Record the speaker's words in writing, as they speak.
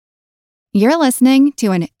You're listening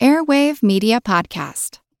to an Airwave Media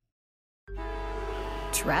Podcast.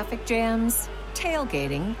 Traffic jams,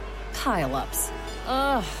 tailgating, pile-ups.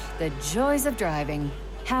 Ugh, the joys of driving.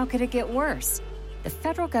 How could it get worse? The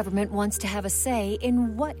federal government wants to have a say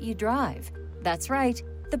in what you drive. That's right.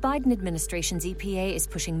 The Biden administration's EPA is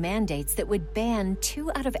pushing mandates that would ban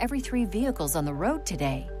 2 out of every 3 vehicles on the road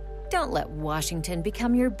today. Don't let Washington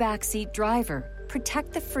become your backseat driver.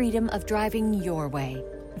 Protect the freedom of driving your way.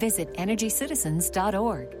 Visit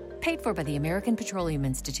EnergyCitizens.org. Paid for by the American Petroleum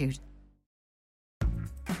Institute.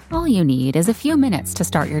 All you need is a few minutes to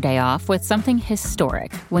start your day off with something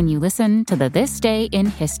historic when you listen to the This Day in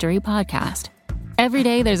History podcast. Every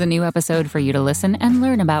day there's a new episode for you to listen and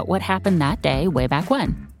learn about what happened that day way back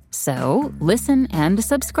when. So listen and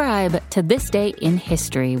subscribe to This Day in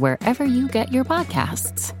History wherever you get your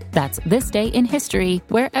podcasts. That's This Day in History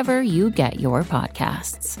wherever you get your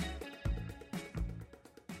podcasts.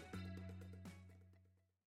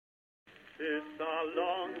 It's a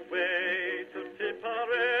long way to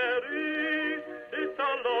Tipperary. It's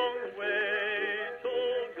a long way to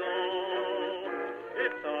go.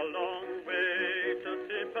 It's a long way to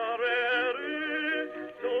Tipperary,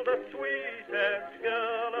 to the sweetest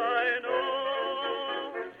girl I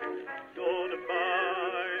know.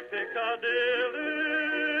 Goodbye,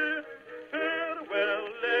 Piccadilly. Farewell,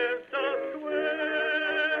 Leicester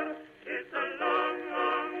Square. It's a long,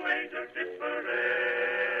 long way to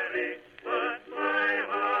Tipperary, but my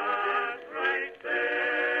heart's right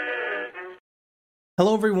there.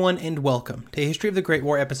 Hello everyone and welcome to History of the Great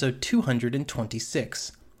War episode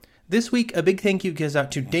 226. This week, a big thank you goes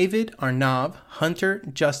out to David, Arnav, Hunter,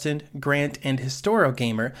 Justin, Grant, and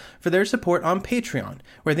HistoroGamer for their support on Patreon,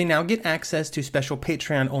 where they now get access to special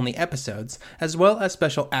Patreon-only episodes, as well as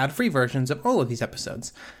special ad-free versions of all of these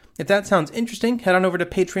episodes. If that sounds interesting, head on over to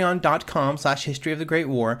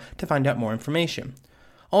patreon.com/historyofthegreatwar to find out more information.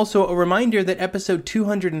 Also, a reminder that episode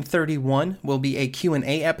 231 will be a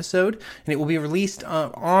Q&A episode, and it will be released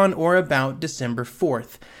on or about December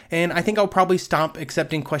 4th. And I think I'll probably stop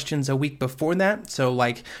accepting questions a week before that, so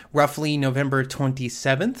like roughly November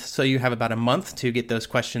 27th, so you have about a month to get those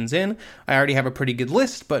questions in. I already have a pretty good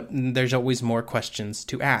list, but there's always more questions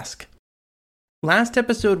to ask. Last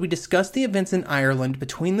episode, we discussed the events in Ireland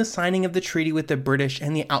between the signing of the treaty with the British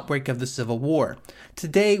and the outbreak of the Civil War.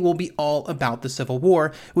 Today will be all about the Civil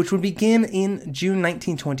War, which would begin in June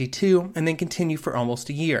 1922 and then continue for almost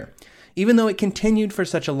a year. Even though it continued for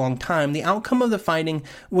such a long time, the outcome of the fighting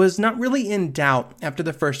was not really in doubt after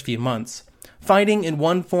the first few months. Fighting in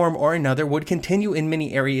one form or another would continue in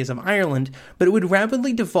many areas of Ireland, but it would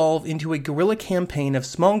rapidly devolve into a guerrilla campaign of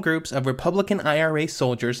small groups of Republican IRA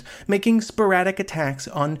soldiers making sporadic attacks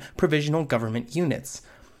on provisional government units.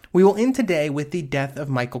 We will end today with the death of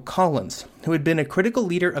Michael Collins, who had been a critical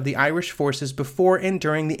leader of the Irish forces before and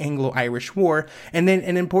during the Anglo-Irish War, and then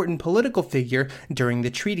an important political figure during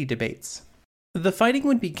the treaty debates. The fighting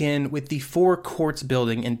would begin with the Four Courts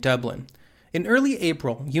building in Dublin. In early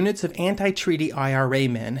April, units of anti-treaty IRA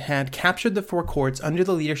men had captured the Four Courts under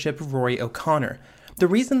the leadership of Rory O'Connor. The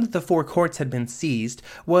reason that the Four Courts had been seized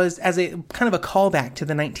was as a kind of a callback to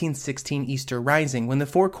the 1916 Easter Rising, when the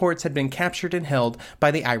Four Courts had been captured and held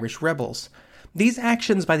by the Irish rebels. These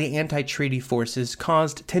actions by the anti-treaty forces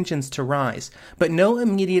caused tensions to rise, but no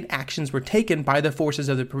immediate actions were taken by the forces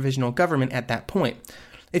of the provisional government at that point.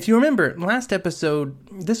 If you remember, last episode,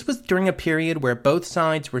 this was during a period where both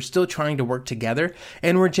sides were still trying to work together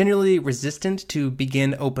and were generally resistant to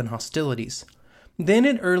begin open hostilities. Then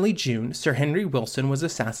in early June, Sir Henry Wilson was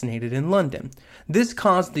assassinated in London. This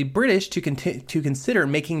caused the British to consider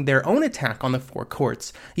making their own attack on the Four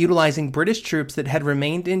Courts, utilizing British troops that had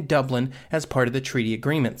remained in Dublin as part of the treaty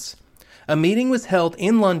agreements. A meeting was held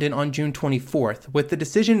in London on June 24th, with the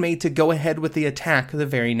decision made to go ahead with the attack the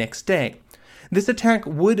very next day. This attack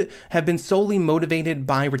would have been solely motivated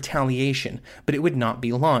by retaliation, but it would not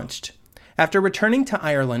be launched. After returning to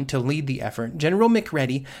Ireland to lead the effort, General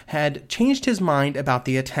Macready had changed his mind about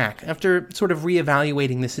the attack after sort of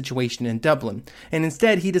reevaluating the situation in Dublin, and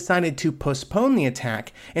instead he decided to postpone the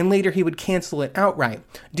attack, and later he would cancel it outright,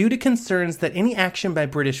 due to concerns that any action by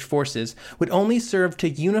British forces would only serve to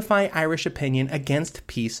unify Irish opinion against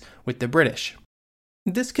peace with the British.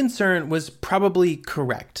 This concern was probably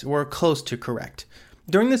correct, or close to correct.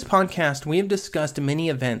 During this podcast, we have discussed many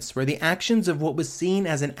events where the actions of what was seen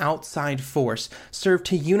as an outside force served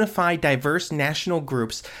to unify diverse national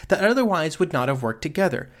groups that otherwise would not have worked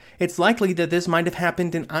together. It's likely that this might have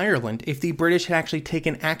happened in Ireland if the British had actually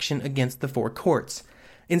taken action against the Four Courts.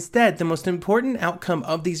 Instead, the most important outcome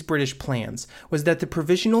of these British plans was that the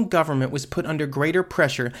provisional government was put under greater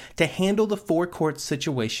pressure to handle the Four Courts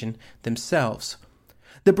situation themselves.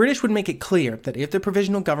 The British would make it clear that if the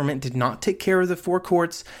provisional government did not take care of the Four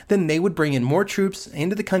Courts, then they would bring in more troops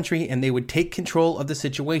into the country and they would take control of the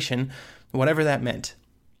situation, whatever that meant.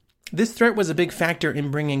 This threat was a big factor in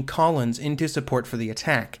bringing Collins into support for the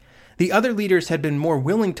attack. The other leaders had been more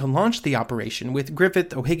willing to launch the operation, with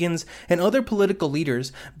Griffith, O'Higgins, and other political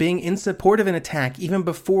leaders being in support of an attack even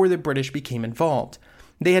before the British became involved.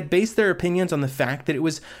 They had based their opinions on the fact that it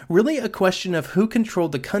was really a question of who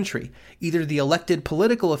controlled the country, either the elected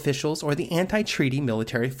political officials or the anti-treaty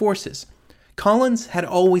military forces. Collins had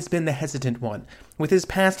always been the hesitant one, with his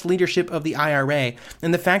past leadership of the IRA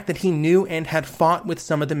and the fact that he knew and had fought with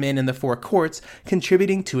some of the men in the Four Courts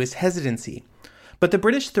contributing to his hesitancy. But the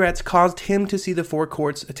British threats caused him to see the Four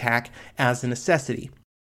Courts attack as a necessity.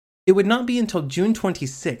 It would not be until June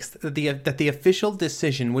 26th that the official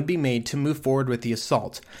decision would be made to move forward with the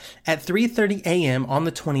assault. At 3:30 a.m. on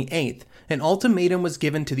the 28th, an ultimatum was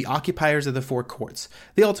given to the occupiers of the Four Courts.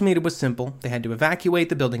 The ultimatum was simple. They had to evacuate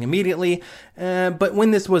the building immediately, but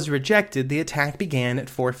when this was rejected, the attack began at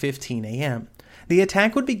 4:15 a.m. The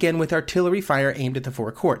attack would begin with artillery fire aimed at the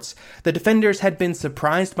Four Courts. The defenders had been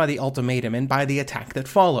surprised by the ultimatum and by the attack that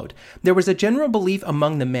followed. There was a general belief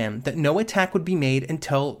among the men that no attack would be made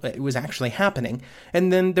until it was actually happening,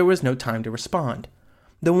 and then there was no time to respond.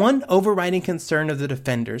 The one overriding concern of the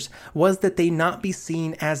defenders was that they not be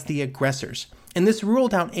seen as the aggressors, and this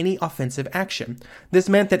ruled out any offensive action. This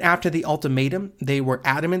meant that after the ultimatum, they were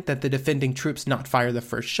adamant that the defending troops not fire the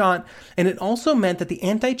first shot, and it also meant that the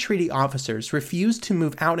anti-treaty officers refused to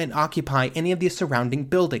move out and occupy any of the surrounding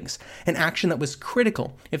buildings, an action that was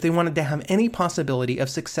critical if they wanted to have any possibility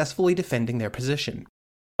of successfully defending their position.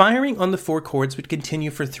 Firing on the Four Courts would continue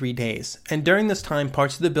for 3 days, and during this time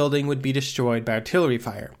parts of the building would be destroyed by artillery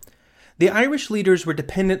fire. The Irish leaders were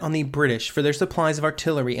dependent on the British for their supplies of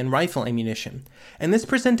artillery and rifle ammunition, and this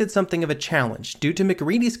presented something of a challenge due to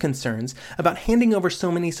Macready's concerns about handing over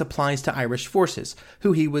so many supplies to Irish forces,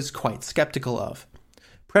 who he was quite skeptical of.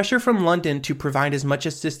 Pressure from London to provide as much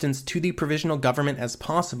assistance to the provisional government as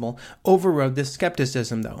possible overrode this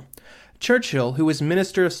skepticism, though. Churchill, who was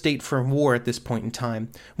Minister of State for War at this point in time,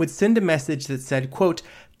 would send a message that said, quote,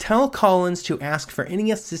 "Tell Collins to ask for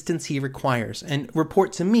any assistance he requires and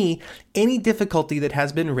report to me any difficulty that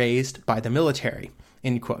has been raised by the military,"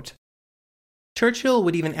 end quote. Churchill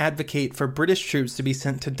would even advocate for British troops to be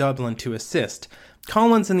sent to Dublin to assist.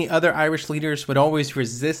 Collins and the other Irish leaders would always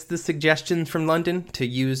resist the suggestion from London to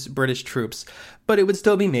use British troops, but it would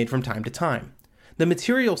still be made from time to time. The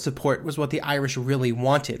material support was what the Irish really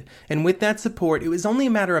wanted, and with that support it was only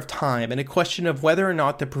a matter of time and a question of whether or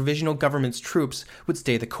not the provisional government's troops would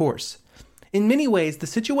stay the course. In many ways, the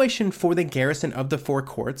situation for the garrison of the Four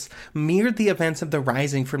Courts mirrored the events of the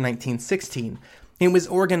Rising from 1916. It was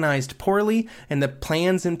organized poorly, and the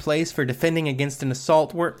plans in place for defending against an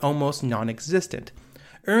assault were almost non-existent.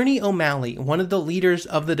 Ernie O'Malley, one of the leaders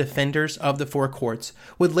of the defenders of the Four Courts,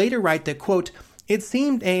 would later write that, quote, "It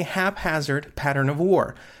seemed a haphazard pattern of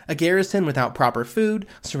war, a garrison without proper food,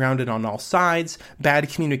 surrounded on all sides, bad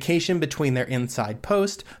communication between their inside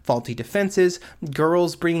post, faulty defenses,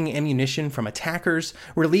 girls bringing ammunition from attackers,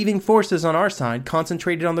 relieving forces on our side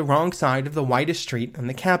concentrated on the wrong side of the widest street in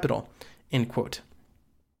the capital," end quote.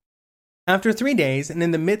 After 3 days, and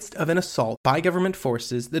in the midst of an assault by government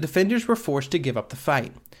forces, the defenders were forced to give up the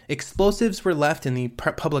fight. Explosives were left in the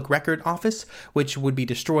public record office, which would be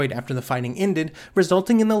destroyed after the fighting ended,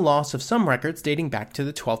 resulting in the loss of some records dating back to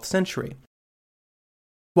the 12th century.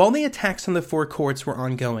 While the attacks on the Four Courts were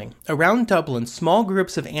ongoing, around Dublin, small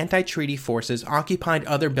groups of anti-treaty forces occupied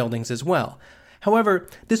other buildings as well. However,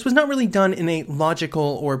 this was not really done in a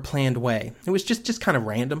logical or planned way. It was just kind of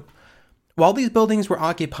random. While these buildings were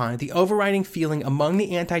occupied, the overriding feeling among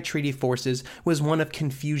the anti-treaty forces was one of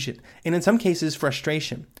confusion, and in some cases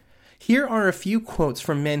frustration. Here are a few quotes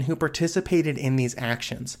from men who participated in these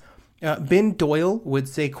actions. Ben Doyle would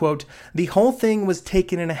say, quote, "The whole thing was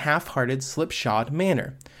taken in a half-hearted, slipshod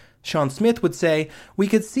manner." Sean Smith would say, "We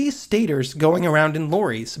could see staters going around in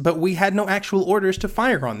lorries, but we had no actual orders to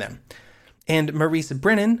fire on them." And Maurice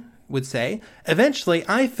Brennan would say, "Eventually,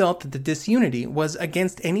 I felt that the disunity was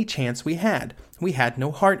against any chance we had. We had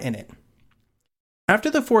no heart in it." After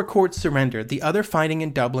the Four Courts surrendered, the other fighting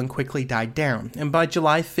in Dublin quickly died down, and by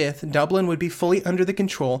July 5th, Dublin would be fully under the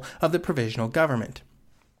control of the provisional government.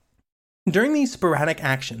 During these sporadic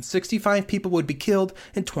actions, 65 people would be killed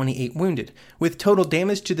and 28 wounded, with total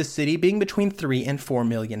damage to the city being between £3 and £4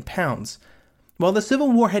 million. While the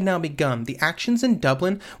Civil War had now begun, the actions in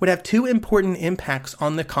Dublin would have two important impacts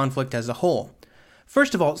on the conflict as a whole.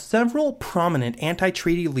 First of all, several prominent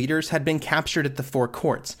anti-treaty leaders had been captured at the Four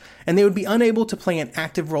Courts, and they would be unable to play an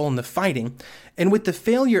active role in the fighting, and with the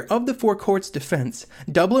failure of the Four Courts' defense,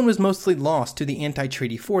 Dublin was mostly lost to the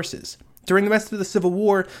anti-treaty forces. During the rest of the Civil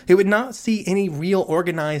War, it would not see any real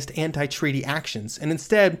organized anti-treaty actions, and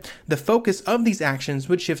instead, the focus of these actions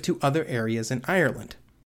would shift to other areas in Ireland.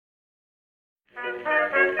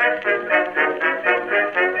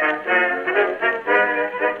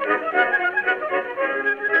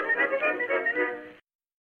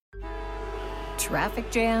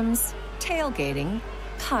 Traffic jams, tailgating,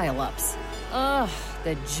 pileups. Ugh,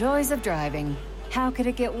 the joys of driving. How could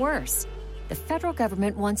it get worse? The federal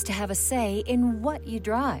government wants to have a say in what you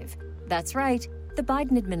drive. That's right. The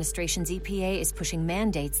Biden administration's EPA is pushing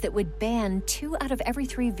mandates that would ban 2 out of every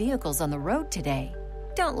 3 vehicles on the road today.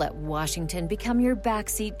 Don't let Washington become your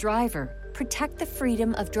backseat driver. Protect the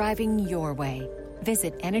freedom of driving your way.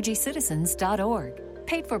 Visit EnergyCitizens.org.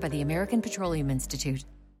 Paid for by the American Petroleum Institute.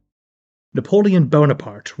 Napoleon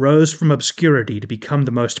Bonaparte rose from obscurity to become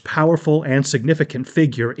the most powerful and significant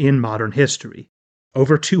figure in modern history.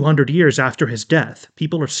 Over 200 years after his death,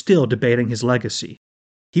 people are still debating his legacy.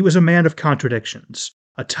 He was a man of contradictions,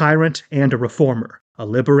 a tyrant and a reformer, a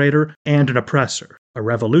liberator and an oppressor, a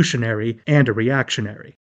revolutionary and a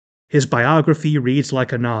reactionary. His biography reads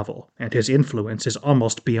like a novel, and his influence is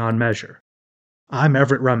almost beyond measure. I'm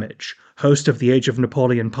Everett Rummage, host of the Age of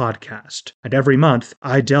Napoleon podcast, and every month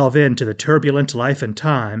I delve into the turbulent life and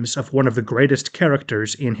times of one of the greatest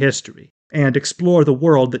characters in history, and explore the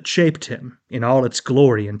world that shaped him in all its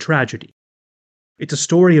glory and tragedy. It's a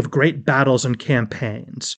story of great battles and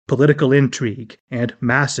campaigns, political intrigue, and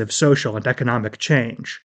massive social and economic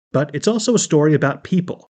change. But it's also a story about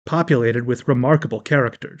people, populated with remarkable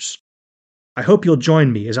characters. I hope you'll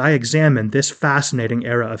join me as I examine this fascinating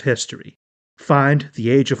era of history. Find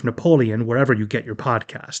The Age of Napoleon wherever you get your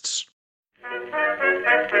podcasts.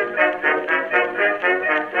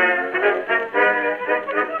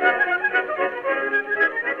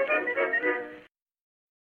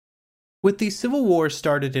 With the Civil War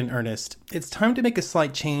started in earnest, it's time to make a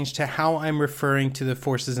slight change to how I'm referring to the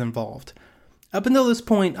forces involved. Up until this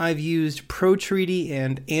point, I've used pro-treaty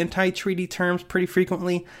and anti-treaty terms pretty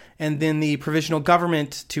frequently, and then the provisional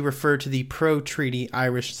government to refer to the pro-treaty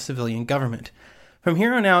Irish civilian government. From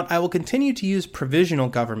here on out, I will continue to use provisional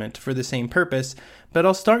government for the same purpose, but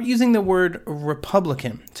I'll start using the word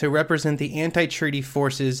Republican to represent the anti-treaty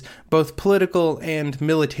forces, both political and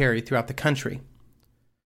military, throughout the country.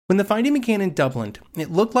 When the fighting began in Dublin,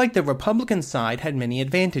 it looked like the Republican side had many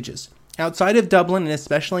advantages. Outside of Dublin, and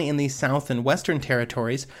especially in the South and Western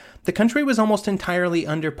territories, the country was almost entirely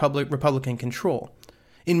under Republican control.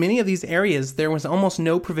 In many of these areas, there was almost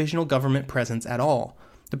no provisional government presence at all.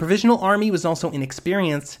 The Provisional Army was also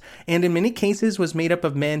inexperienced, and in many cases was made up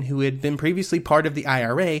of men who had been previously part of the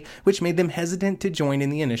IRA, which made them hesitant to join in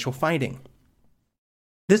the initial fighting.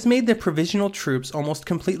 This made the provisional troops almost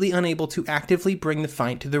completely unable to actively bring the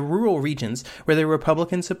fight to the rural regions where the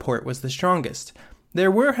Republican support was the strongest.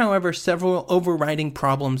 There were, however, several overriding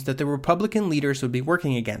problems that the Republican leaders would be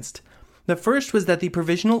working against. The first was that the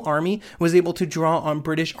Provisional Army was able to draw on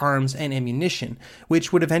British arms and ammunition,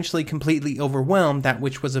 which would eventually completely overwhelm that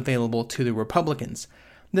which was available to the Republicans.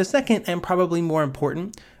 The second, and probably more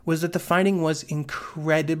important, was that the fighting was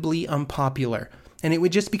incredibly unpopular, and it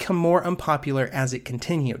would just become more unpopular as it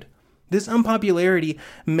continued. This unpopularity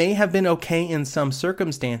may have been okay in some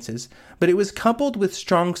circumstances, but it was coupled with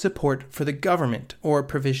strong support for the government or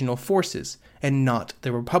provisional forces, and not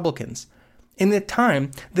the Republicans. In the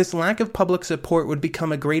time, this lack of public support would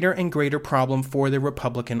become a greater and greater problem for the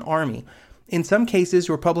Republican Army. In some cases,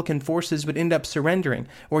 Republican forces would end up surrendering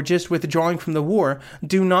or just withdrawing from the war,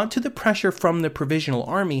 due not to the pressure from the Provisional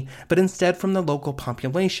Army, but instead from the local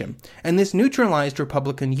population. And this neutralized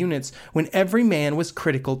Republican units when every man was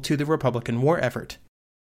critical to the Republican war effort.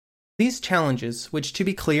 These challenges, which to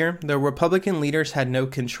be clear, the Republican leaders had no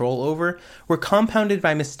control over, were compounded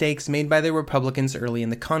by mistakes made by the Republicans early in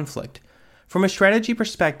the conflict. From a strategy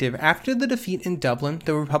perspective, after the defeat in Dublin,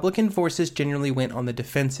 the Republican forces generally went on the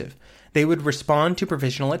defensive. They would respond to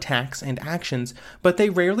provisional attacks and actions, but they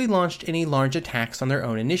rarely launched any large attacks on their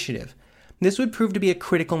own initiative. This would prove to be a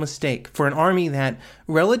critical mistake for an army that,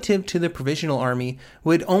 relative to the Provisional Army,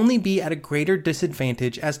 would only be at a greater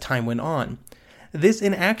disadvantage as time went on. This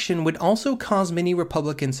inaction would also cause many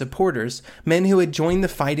Republican supporters, men who had joined the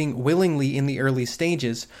fighting willingly in the early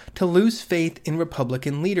stages, to lose faith in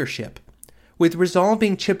Republican leadership. With resolve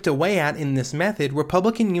being chipped away at in this method,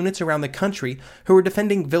 Republican units around the country who were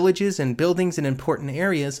defending villages and buildings in important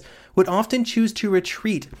areas would often choose to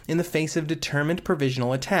retreat in the face of determined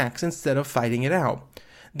provisional attacks instead of fighting it out.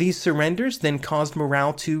 These surrenders then caused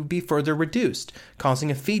morale to be further reduced,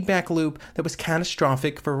 causing a feedback loop that was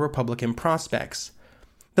catastrophic for Republican prospects.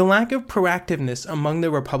 The lack of proactiveness among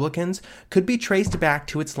the Republicans could be traced back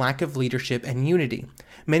to its lack of leadership and unity.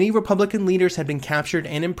 Many Republican leaders had been captured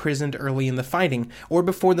and imprisoned early in the fighting, or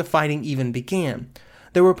before the fighting even began.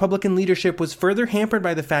 The Republican leadership was further hampered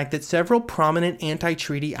by the fact that several prominent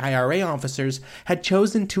anti-treaty IRA officers had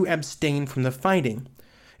chosen to abstain from the fighting.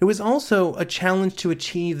 It was also a challenge to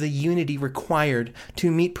achieve the unity required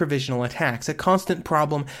to meet provisional attacks, a constant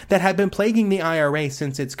problem that had been plaguing the IRA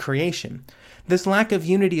since its creation. This lack of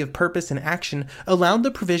unity of purpose and action allowed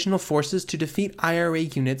the provisional forces to defeat IRA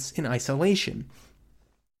units in isolation.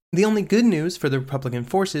 The only good news for the Republican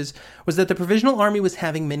forces was that the Provisional Army was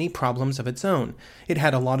having many problems of its own. It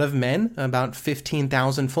had a lot of men, about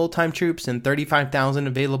 15,000 full-time troops and 35,000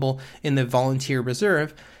 available in the volunteer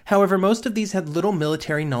reserve. However, most of these had little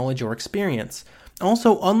military knowledge or experience.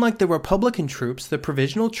 Also, unlike the Republican troops, the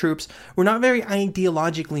provisional troops were not very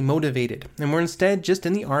ideologically motivated and were instead just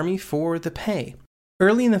in the army for the pay.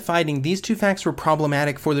 Early in the fighting, these two facts were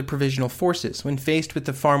problematic for the provisional forces when faced with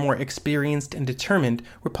the far more experienced and determined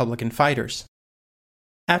Republican fighters.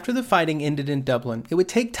 After the fighting ended in Dublin, it would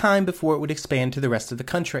take time before it would expand to the rest of the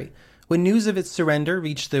country. When news of its surrender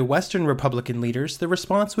reached the Western Republican leaders, the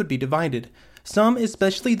response would be divided. Some,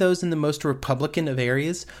 especially those in the most Republican of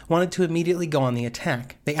areas, wanted to immediately go on the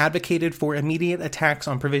attack. They advocated for immediate attacks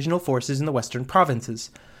on provisional forces in the western provinces,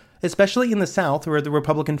 especially in the South where the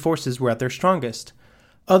Republican forces were at their strongest.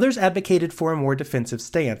 Others advocated for a more defensive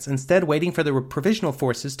stance, instead waiting for the provisional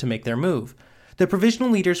forces to make their move. The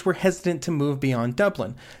provisional leaders were hesitant to move beyond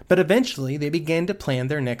Dublin, but eventually they began to plan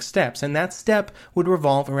their next steps, and that step would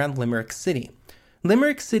revolve around Limerick City.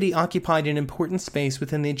 Limerick City occupied an important space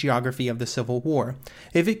within the geography of the Civil War.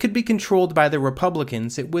 If it could be controlled by the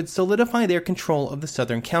Republicans, it would solidify their control of the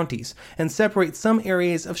southern counties and separate some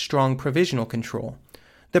areas of strong provisional control.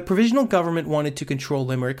 The provisional government wanted to control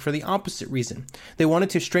Limerick for the opposite reason. They wanted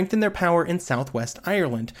to strengthen their power in southwest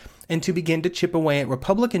Ireland and to begin to chip away at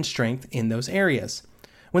Republican strength in those areas.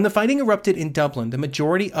 When the fighting erupted in Dublin, the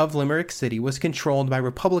majority of Limerick City was controlled by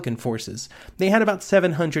Republican forces. They had about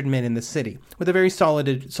 700 men in the city, with a very solid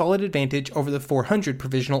advantage over the 400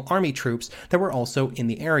 Provisional Army troops that were also in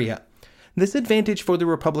the area. This advantage for the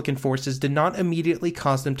Republican forces did not immediately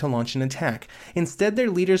cause them to launch an attack. Instead, their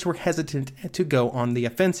leaders were hesitant to go on the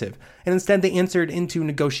offensive, and instead they entered into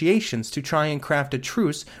negotiations to try and craft a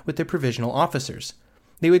truce with the provisional officers.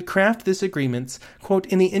 They would craft this agreement, quote,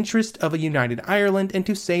 in the interest of a united Ireland and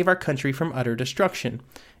to save our country from utter destruction,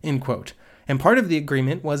 end quote. And part of the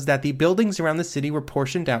agreement was that the buildings around the city were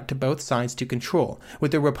portioned out to both sides to control,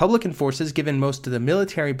 with the Republican forces given most of the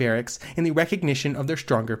military barracks in the recognition of their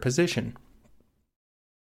stronger position.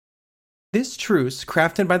 This truce,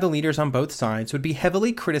 crafted by the leaders on both sides, would be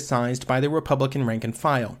heavily criticized by the Republican rank and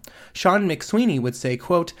file. Sean McSweeney would say,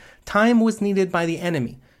 quote, time was needed by the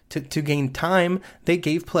enemy. To gain time, they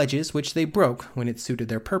gave pledges which they broke when it suited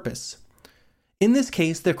their purpose. In this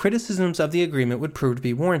case, the criticisms of the agreement would prove to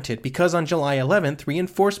be warranted, because on July 11th,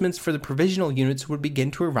 reinforcements for the provisional units would begin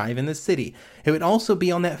to arrive in the city. It would also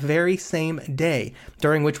be on that very same day,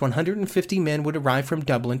 during which 150 men would arrive from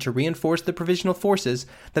Dublin to reinforce the provisional forces,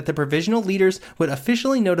 that the provisional leaders would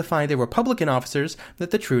officially notify the Republican officers that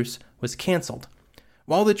the truce was cancelled.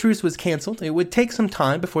 While the truce was cancelled, it would take some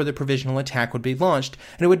time before the provisional attack would be launched,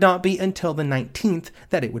 and it would not be until the 19th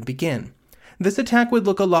that it would begin. This attack would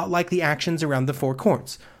look a lot like the actions around the Four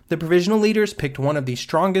Courts. The provisional leaders picked one of the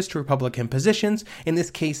strongest Republican positions, in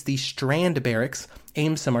this case the Strand Barracks,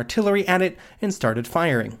 aimed some artillery at it, and started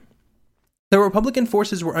firing. The Republican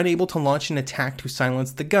forces were unable to launch an attack to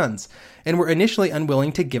silence the guns, and were initially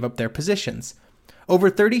unwilling to give up their positions.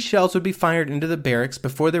 Over 30 shells would be fired into the barracks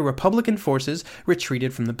before the Republican forces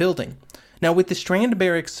retreated from the building. Now, with the Strand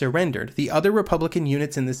Barracks surrendered, the other Republican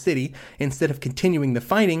units in the city, instead of continuing the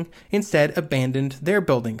fighting, instead abandoned their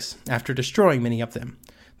buildings, after destroying many of them.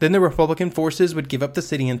 Then the Republican forces would give up the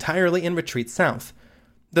city entirely and retreat south.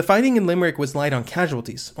 The fighting in Limerick was light on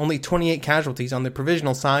casualties, only 28 casualties on the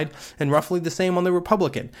provisional side, and roughly the same on the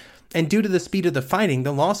Republican. And due to the speed of the fighting,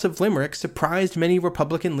 the loss of Limerick surprised many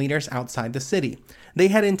Republican leaders outside the city. They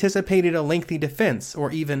had anticipated a lengthy defense,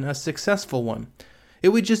 or even a successful one. It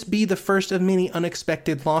would just be the first of many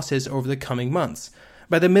unexpected losses over the coming months.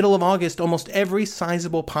 By the middle of August, almost every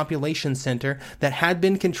sizable population center that had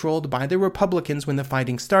been controlled by the Republicans when the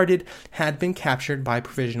fighting started had been captured by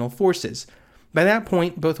provisional forces. By that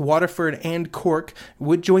point, both Waterford and Cork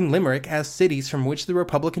would join Limerick as cities from which the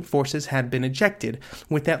Republican forces had been ejected,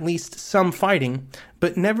 with at least some fighting,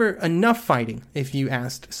 but never enough fighting, if you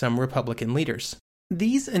asked some Republican leaders.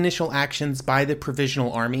 These initial actions by the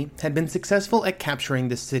Provisional Army had been successful at capturing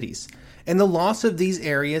the cities, and the loss of these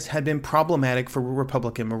areas had been problematic for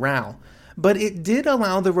Republican morale, but it did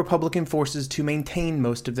allow the Republican forces to maintain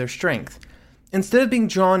most of their strength. Instead of being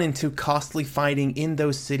drawn into costly fighting in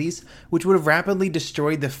those cities, which would have rapidly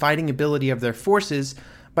destroyed the fighting ability of their forces,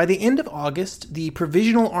 by the end of August, the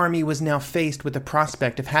Provisional Army was now faced with the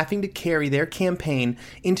prospect of having to carry their campaign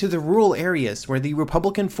into the rural areas where the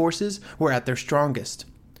Republican forces were at their strongest.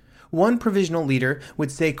 One provisional leader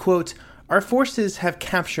would say, quote, "Our forces have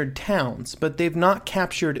captured towns, but they've not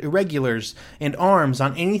captured irregulars and arms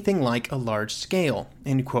on anything like a large scale,"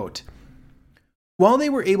 end quote. While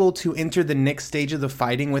they were able to enter the next stage of the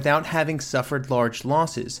fighting without having suffered large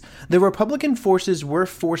losses, the Republican forces were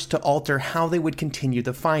forced to alter how they would continue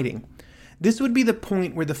the fighting. This would be the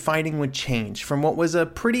point where the fighting would change from what was a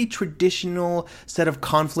pretty traditional set of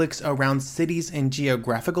conflicts around cities and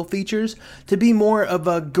geographical features to be more of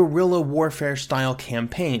a guerrilla warfare style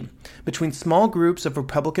campaign between small groups of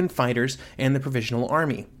Republican fighters and the Provisional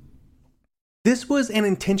Army. This was an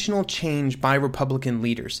intentional change by Republican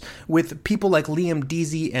leaders, with people like Liam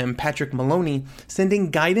Deasy and Patrick Maloney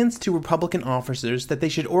sending guidance to Republican officers that they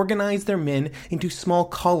should organize their men into small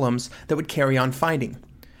columns that would carry on fighting.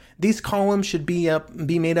 These columns should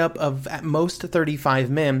be made up of at most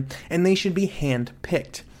 35 men, and they should be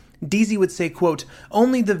hand-picked. Deasy would say, quote,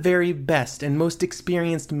 "Only the very best and most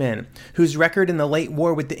experienced men, whose record in the late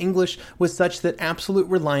war with the English was such that absolute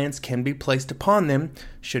reliance can be placed upon them,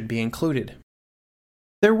 should be included."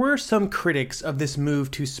 There were some critics of this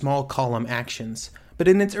move to small column actions, but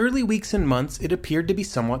in its early weeks and months it appeared to be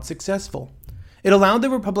somewhat successful. It allowed the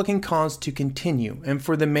Republican cause to continue and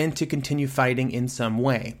for the men to continue fighting in some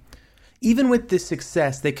way. Even with this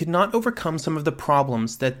success, they could not overcome some of the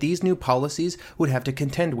problems that these new policies would have to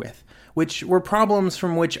contend with, which were problems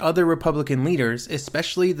from which other Republican leaders,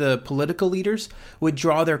 especially the political leaders, would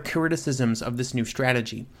draw their criticisms of this new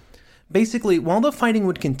strategy. Basically, while the fighting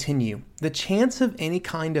would continue, the chance of any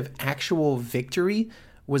kind of actual victory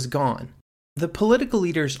was gone. The political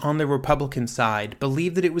leaders on the Republican side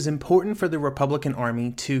believed that it was important for the Republican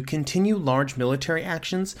Army to continue large military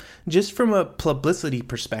actions just from a publicity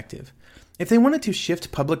perspective. If they wanted to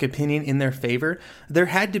shift public opinion in their favor, there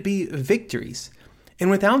had to be victories. And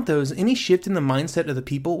without those, any shift in the mindset of the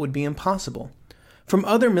people would be impossible. From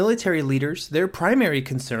other military leaders, their primary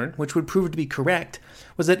concern, which would prove to be correct,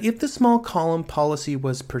 was that if the small column policy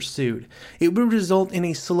was pursued, it would result in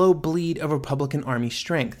a slow bleed of Republican Army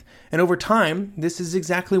strength. And over time, this is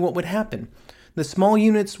exactly what would happen. The small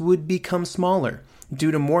units would become smaller,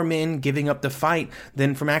 due to more men giving up the fight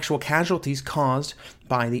than from actual casualties caused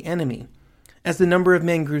by the enemy. As the number of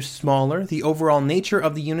men grew smaller, the overall nature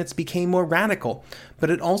of the units became more radical,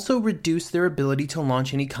 but it also reduced their ability to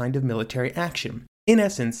launch any kind of military action. In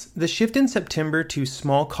essence, the shift in September to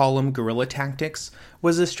small column guerrilla tactics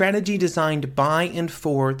was a strategy designed by and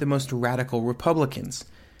for the most radical Republicans.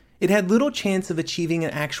 It had little chance of achieving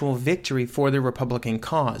an actual victory for the Republican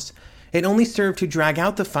cause. It only served to drag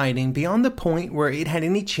out the fighting beyond the point where it had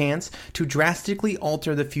any chance to drastically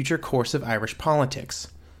alter the future course of Irish politics.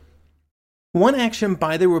 One action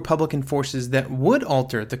by the Republican forces that would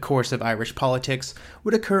alter the course of Irish politics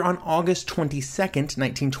would occur on August 22,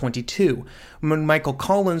 1922, when Michael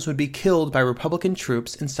Collins would be killed by Republican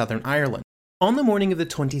troops in Southern Ireland. On the morning of the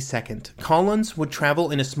 22nd, Collins would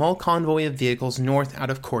travel in a small convoy of vehicles north out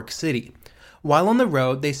of Cork City. While on the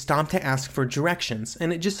road, they stopped to ask for directions,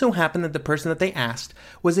 and it just so happened that the person that they asked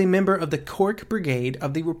was a member of the Cork Brigade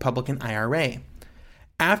of the Republican IRA.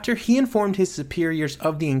 After he informed his superiors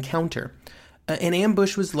of the encounter, an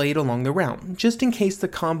ambush was laid along the route, just in case the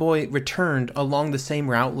convoy returned along the same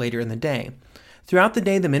route later in the day. Throughout the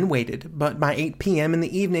day, the men waited, but by 8 p.m. in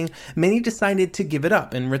the evening, many decided to give it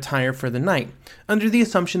up and retire for the night, under the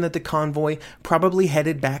assumption that the convoy probably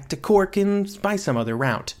headed back to Cork and by some other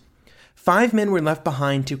route. 5 men were left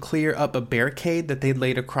behind to clear up a barricade that they'd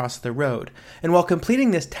laid across the road, and while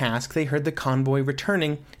completing this task, they heard the convoy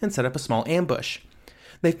returning and set up a small ambush.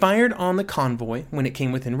 They fired on the convoy when it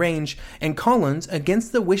came within range, and Collins,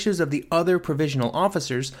 against the wishes of the other provisional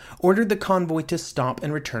officers, ordered the convoy to stop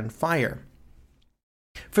and return fire.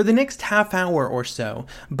 For the next half hour or so,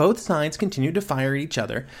 both sides continued to fire at each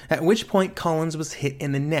other, at which point Collins was hit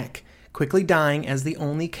in the neck, quickly dying as the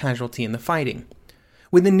only casualty in the fighting.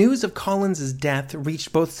 When the news of Collins's death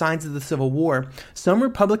reached both sides of the Civil War, some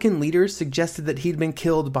Republican leaders suggested that he'd been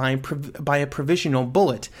killed by a provisional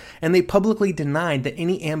bullet, and they publicly denied that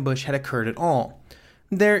any ambush had occurred at all.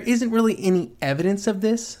 There isn't really any evidence of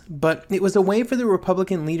this, but it was a way for the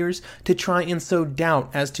Republican leaders to try and sow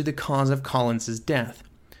doubt as to the cause of Collins's death.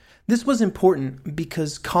 This was important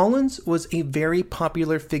because Collins was a very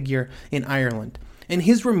popular figure in Ireland, and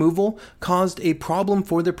his removal caused a problem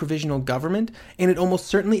for the provisional government, and it almost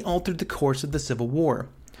certainly altered the course of the Civil War.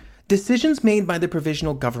 Decisions made by the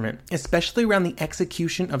provisional government, especially around the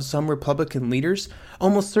execution of some Republican leaders,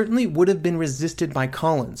 almost certainly would have been resisted by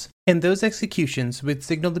Collins, and those executions would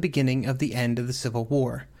signal the beginning of the end of the Civil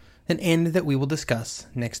War, an end that we will discuss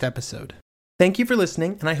next episode. Thank you for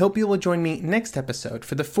listening, and I hope you will join me next episode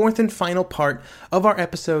for the fourth and final part of our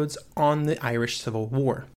episodes on the Irish Civil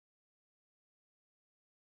War.